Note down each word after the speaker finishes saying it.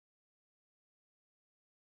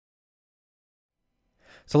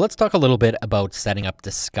So let's talk a little bit about setting up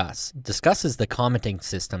Disqus. Disqus is the commenting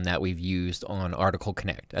system that we've used on Article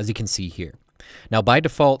Connect, as you can see here. Now, by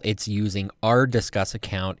default, it's using our Disqus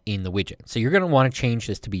account in the widget. So you're going to want to change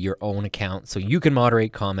this to be your own account so you can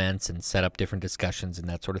moderate comments and set up different discussions and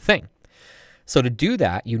that sort of thing. So to do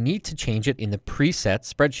that, you need to change it in the preset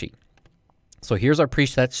spreadsheet. So here's our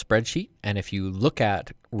preset spreadsheet, and if you look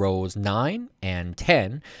at rows 9 and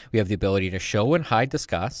 10, we have the ability to show and hide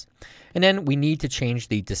Disqus, and then we need to change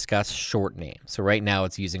the Disqus short name. So right now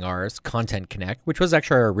it's using ours, Content Connect, which was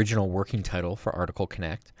actually our original working title for Article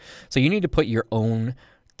Connect. So you need to put your own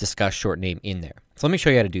Disqus short name in there. So let me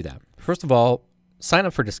show you how to do that. First of all, sign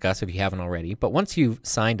up for Disqus if you haven't already, but once you've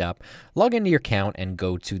signed up, log into your account and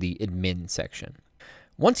go to the admin section.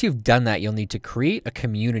 Once you've done that, you'll need to create a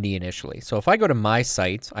community initially. So if I go to my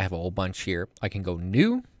sites, I have a whole bunch here. I can go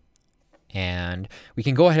new, and we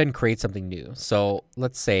can go ahead and create something new. So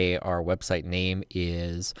let's say our website name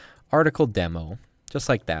is Article Demo, just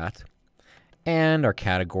like that. And our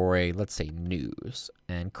category, let's say news,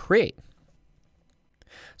 and create.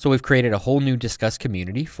 So we've created a whole new Disqus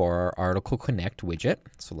community for our Article Connect widget.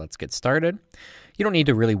 So let's get started. You don't need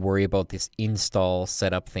to really worry about this install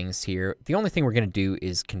setup things here. The only thing we're going to do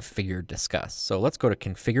is configure Disqus. So let's go to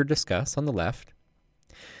configure Disqus on the left.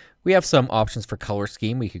 We have some options for color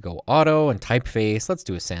scheme. We could go auto and typeface. Let's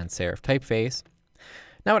do a sans serif typeface.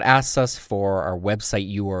 Now it asks us for our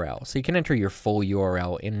website URL. So you can enter your full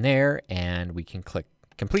URL in there and we can click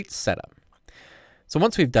complete setup. So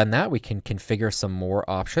once we've done that, we can configure some more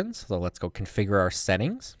options. So let's go configure our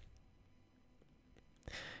settings.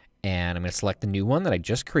 And I'm going to select the new one that I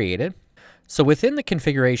just created. So within the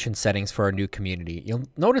configuration settings for our new community, you'll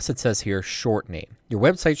notice it says here short name. Your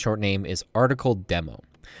website short name is Article Demo.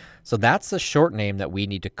 So that's the short name that we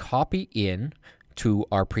need to copy in to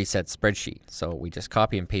our preset spreadsheet. So we just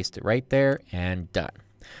copy and paste it right there and done.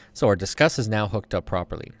 So our Disqus is now hooked up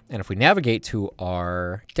properly. And if we navigate to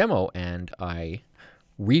our demo and I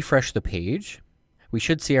refresh the page, we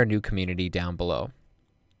should see our new community down below.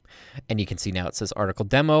 And you can see now it says Article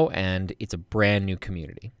Demo and it's a brand new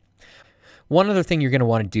community. One other thing you're going to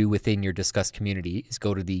want to do within your Disqus community is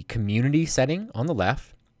go to the community setting on the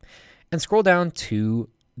left and scroll down to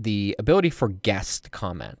the ability for guests to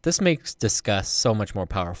comment. This makes Disqus so much more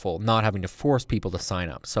powerful, not having to force people to sign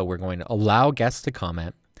up. So we're going to allow guests to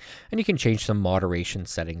comment, and you can change some moderation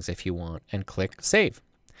settings if you want and click Save.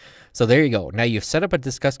 So there you go. Now you've set up a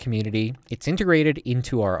Disqus community. It's integrated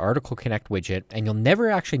into our Article Connect widget, and you'll never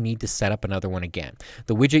actually need to set up another one again.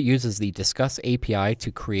 The widget uses the Disqus API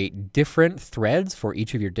to create different threads for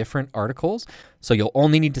each of your different articles. So you'll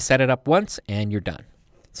only need to set it up once and you're done.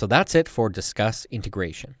 So that's it for Disqus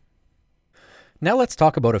integration. Now let's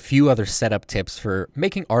talk about a few other setup tips for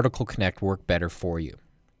making Article Connect work better for you.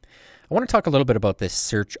 I want to talk a little bit about this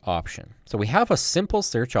search option. So we have a simple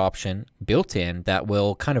search option built in that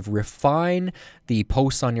will kind of refine the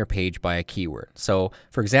posts on your page by a keyword. So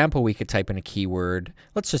for example, we could type in a keyword.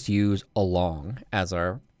 Let's just use along as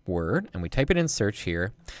our word, and we type it in search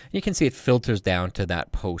here. You can see it filters down to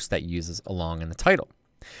that post that uses along in the title.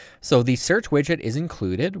 So the search widget is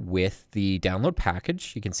included with the download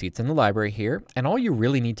package. You can see it's in the library here, and all you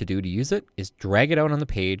really need to do to use it is drag it out on the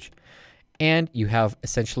page, and you have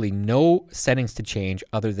essentially no settings to change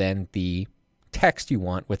other than the text you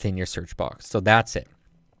want within your search box. So that's it,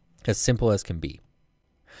 as simple as can be.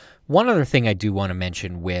 One other thing I do want to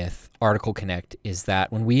mention with Article Connect is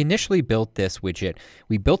that when we initially built this widget,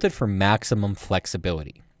 we built it for maximum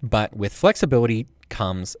flexibility. But with flexibility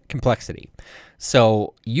comes complexity.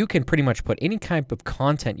 So you can pretty much put any type of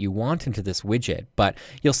content you want into this widget, but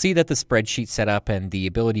you'll see that the spreadsheet setup and the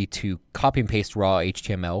ability to copy and paste raw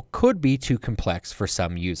HTML could be too complex for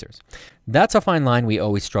some users. That's a fine line we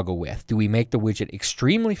always struggle with. Do we make the widget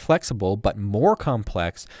extremely flexible but more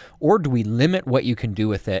complex, or do we limit what you can do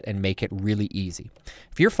with it and make it really easy?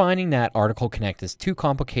 If you're finding that Article Connect is too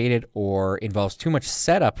complicated or involves too much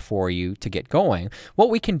setup for you to get going, what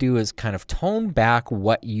we can do is kind of tone back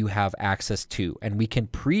what you have access to, and we can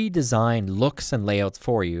pre-design looks and layouts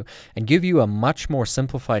for you and give you a much more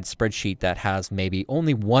simplified spreadsheet that has maybe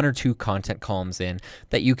only 1 or 2 content columns in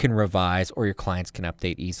that you can revise or your clients can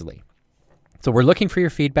update easily. So we're looking for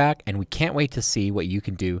your feedback, and we can't wait to see what you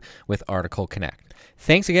can do with Article Connect.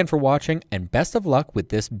 Thanks again for watching, and best of luck with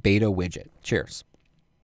this beta widget. Cheers.